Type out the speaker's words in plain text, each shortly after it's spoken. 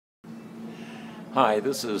Hi,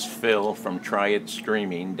 this is Phil from Tryit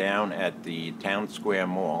Streaming down at the Town Square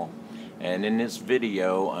Mall, and in this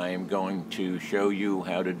video I am going to show you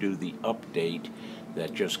how to do the update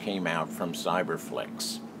that just came out from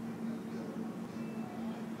CyberFlix.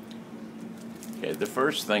 Okay, the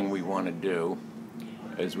first thing we want to do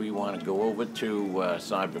is we want to go over to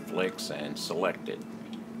CyberFlix and select it.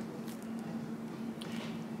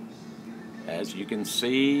 As you can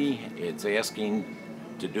see, it's asking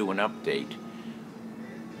to do an update.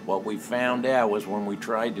 What we found out was when we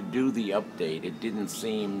tried to do the update, it didn't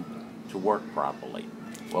seem to work properly.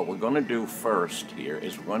 What we're going to do first here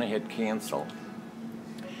is we're going to hit cancel,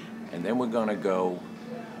 and then we're going to go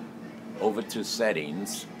over to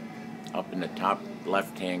settings up in the top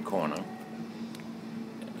left hand corner.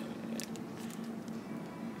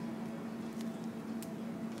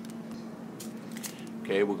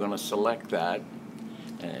 Okay, we're going to select that,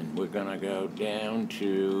 and we're going to go down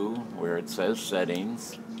to where it says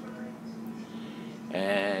settings,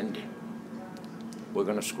 and we're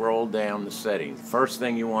going to scroll down the settings. First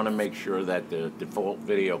thing, you want to make sure that the default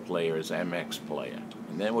video player is MX player,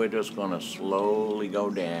 and then we're just going to slowly go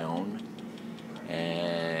down,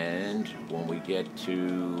 and when we get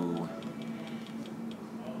to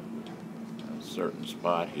a certain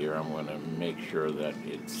spot here, I'm going to make sure that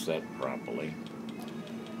it's set properly.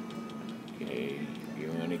 Okay,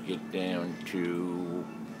 you're going to get down to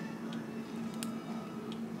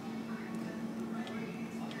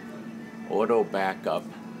auto backup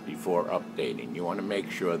before updating. You want to make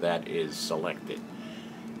sure that is selected.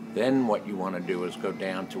 Then what you want to do is go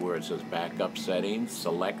down to where it says backup settings,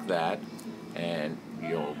 select that, and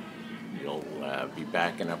you'll be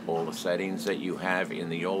backing up all the settings that you have in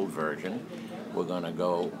the old version. We're going to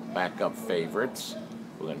go back up favorites.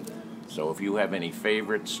 So if you have any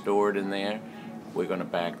favorites stored in there, we're going to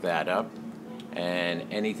back that up, and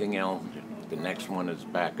anything else, the next one is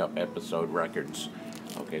backup episode records.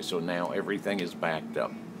 Okay, so now everything is backed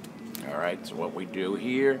up. Alright, so what we do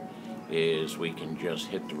here is we can just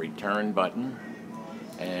hit the return button,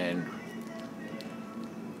 and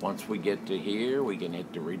once we get to here, we can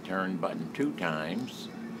hit the return button 2 times,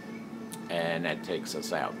 and that takes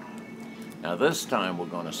us out. Now this time we're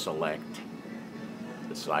going to select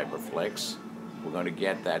the CyberFlix. We're going to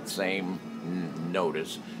get that same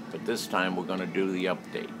notice, but this time we're going to do the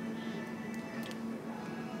update.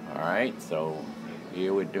 Alright, so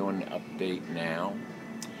here we're doing the update now,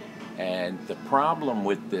 and the problem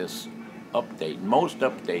with this update, most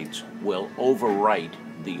updates will overwrite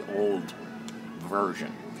the old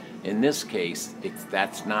version. In this case,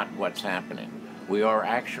 that's not what's happening. We are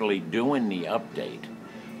actually doing the update,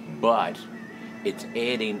 but it's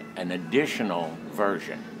adding an additional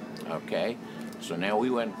version. Okay, so now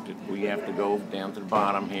we have to go down to the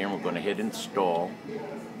bottom here, and we're going to hit install.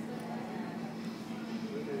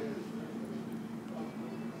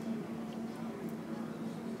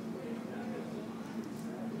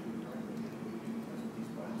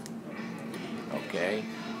 Okay,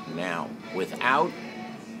 now without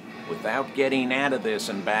getting out of this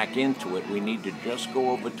and back into it, we need to just go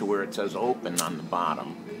over to where it says open on the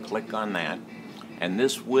bottom, click on that, and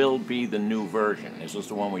this will be the new version. This is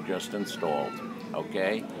the one we just installed.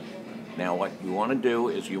 Okay, now what you want to do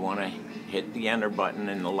is you want to hit the enter button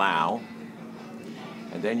and allow,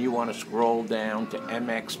 and then you want to scroll down to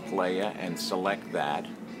MX player and select that,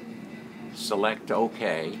 select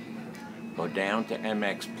OK, go down to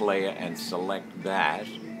MX player and select that,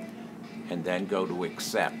 and then go to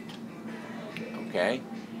accept. Okay,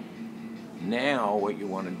 now what you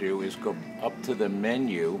want to do is go up to the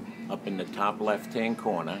menu up in the top left hand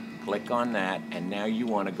corner, click on that, and now you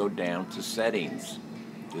want to go down to settings.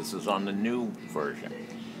 This is on the new version.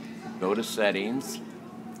 Go to settings.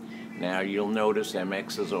 Now you'll notice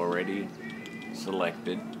MX is already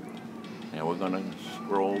selected. Now we're going to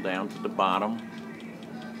scroll down to the bottom.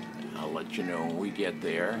 I'll let you know when we get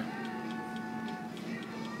there.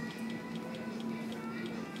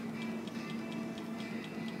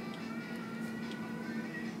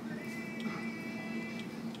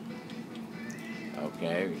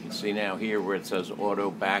 Okay, you can see now here where it says auto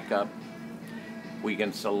backup, we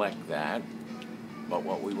can select that. But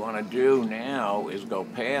what we want to do now is go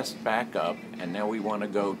past backup, and now we want to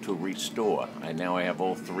go to restore. And now I have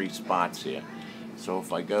all 3 spots here. So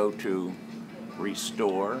if I go to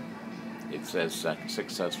restore, it says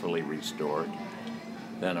successfully restored.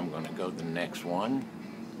 Then I'm going to go to the next one,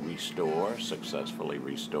 restore, successfully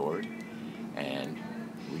restored, and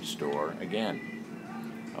restore again.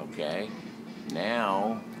 Okay,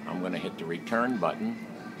 now I'm going to hit the return button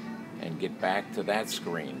and get back to that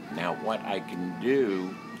screen. Now what I can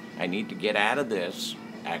do, I need to get out of this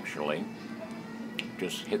actually,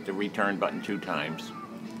 just hit the return button 2 times,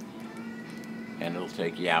 and it'll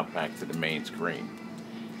take you out back to the main screen.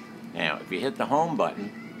 Now, if you hit the home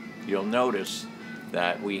button, you'll notice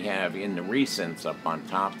that we have in the recents up on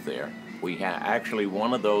top there, we have actually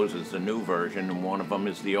one of those is the new version and one of them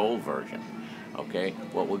is the old version. Okay,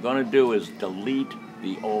 what we're going to do is delete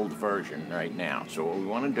the old version right now. So what we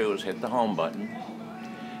want to do is hit the home button.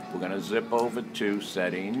 We're going to zip over to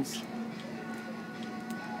settings,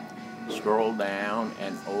 scroll down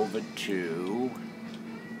and over to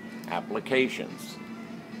applications.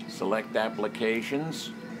 Select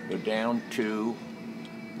applications, go down to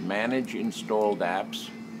manage installed apps.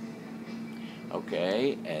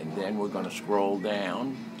 Okay, and then we're going to scroll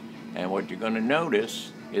down, and what you're going to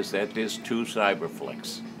notice is that there's 2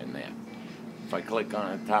 CyberFlix in there. If I click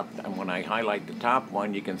on the top, and when I highlight the top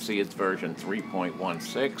one, you can see it's version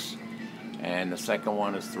 3.16, and the second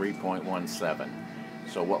one is 3.17.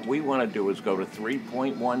 So what we want to do is go to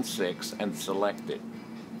 3.16 and select it.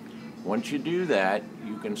 Once you do that,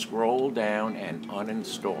 you can scroll down and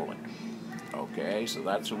uninstall it. Okay, so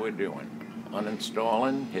that's what we're doing.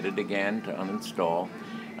 Uninstalling, hit it again to uninstall.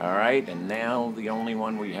 All right, and now the only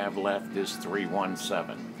one we have left is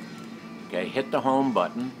 3.17. Okay, hit the home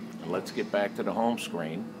button, and let's get back to the home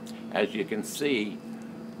screen. As you can see,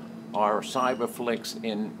 our CyberFlix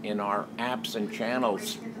in our apps and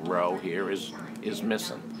channels row here is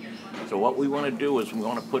missing. So what we want to do is we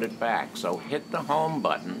want to put it back. So hit the home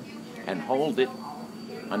button and hold it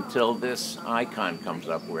until this icon comes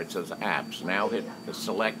up where it says apps. Now hit the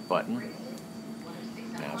select button.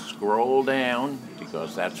 Now scroll down,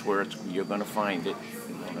 because that's where you're going to find it.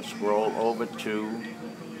 You're going to scroll over to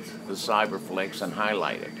the CyberFlix and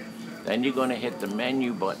highlight it. Then you're going to hit the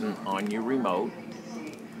menu button on your remote,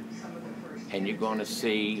 and you're going to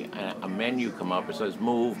see a menu come up. It says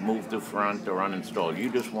move to front, or uninstall.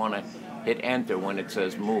 You just want to hit enter when it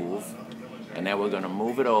says move, and now we're going to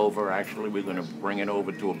move it over. Actually, we're going to bring it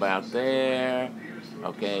over to about there,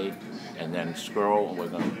 okay, and then scroll, and we're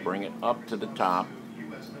going to bring it up to the top,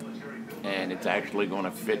 and it's actually going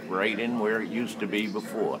to fit right in where it used to be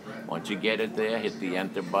before. Once you get it there, hit the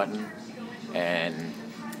enter button, and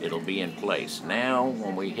it'll be in place. Now,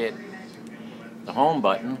 when we hit the home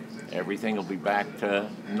button, everything will be back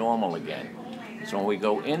to normal again. So when we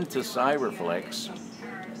go into CyberFlix,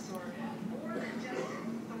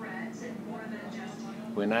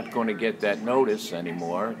 we're not going to get that notice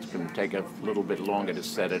anymore. It's going to take a little bit longer to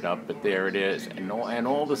set it up, but there it is. And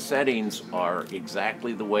all the settings are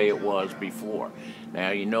exactly the way it was before. Now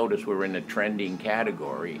you notice we're in the trending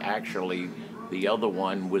category. Actually, the other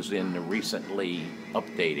one was in the recently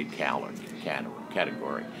updated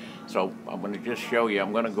category. So I'm going to just show you.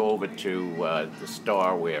 I'm going to go over to the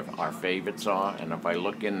star where our favorites are, and if I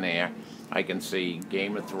look in there, I can see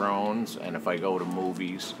Game of Thrones, and if I go to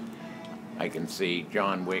movies, I can see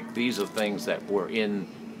John Wick. These are things that were in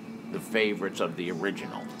the favorites of the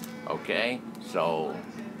original. Okay, so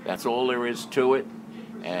that's all there is to it.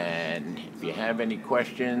 And if you have any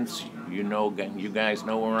questions, you guys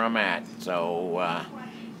know where I'm at. So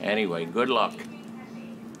anyway, good luck.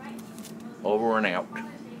 Over and out.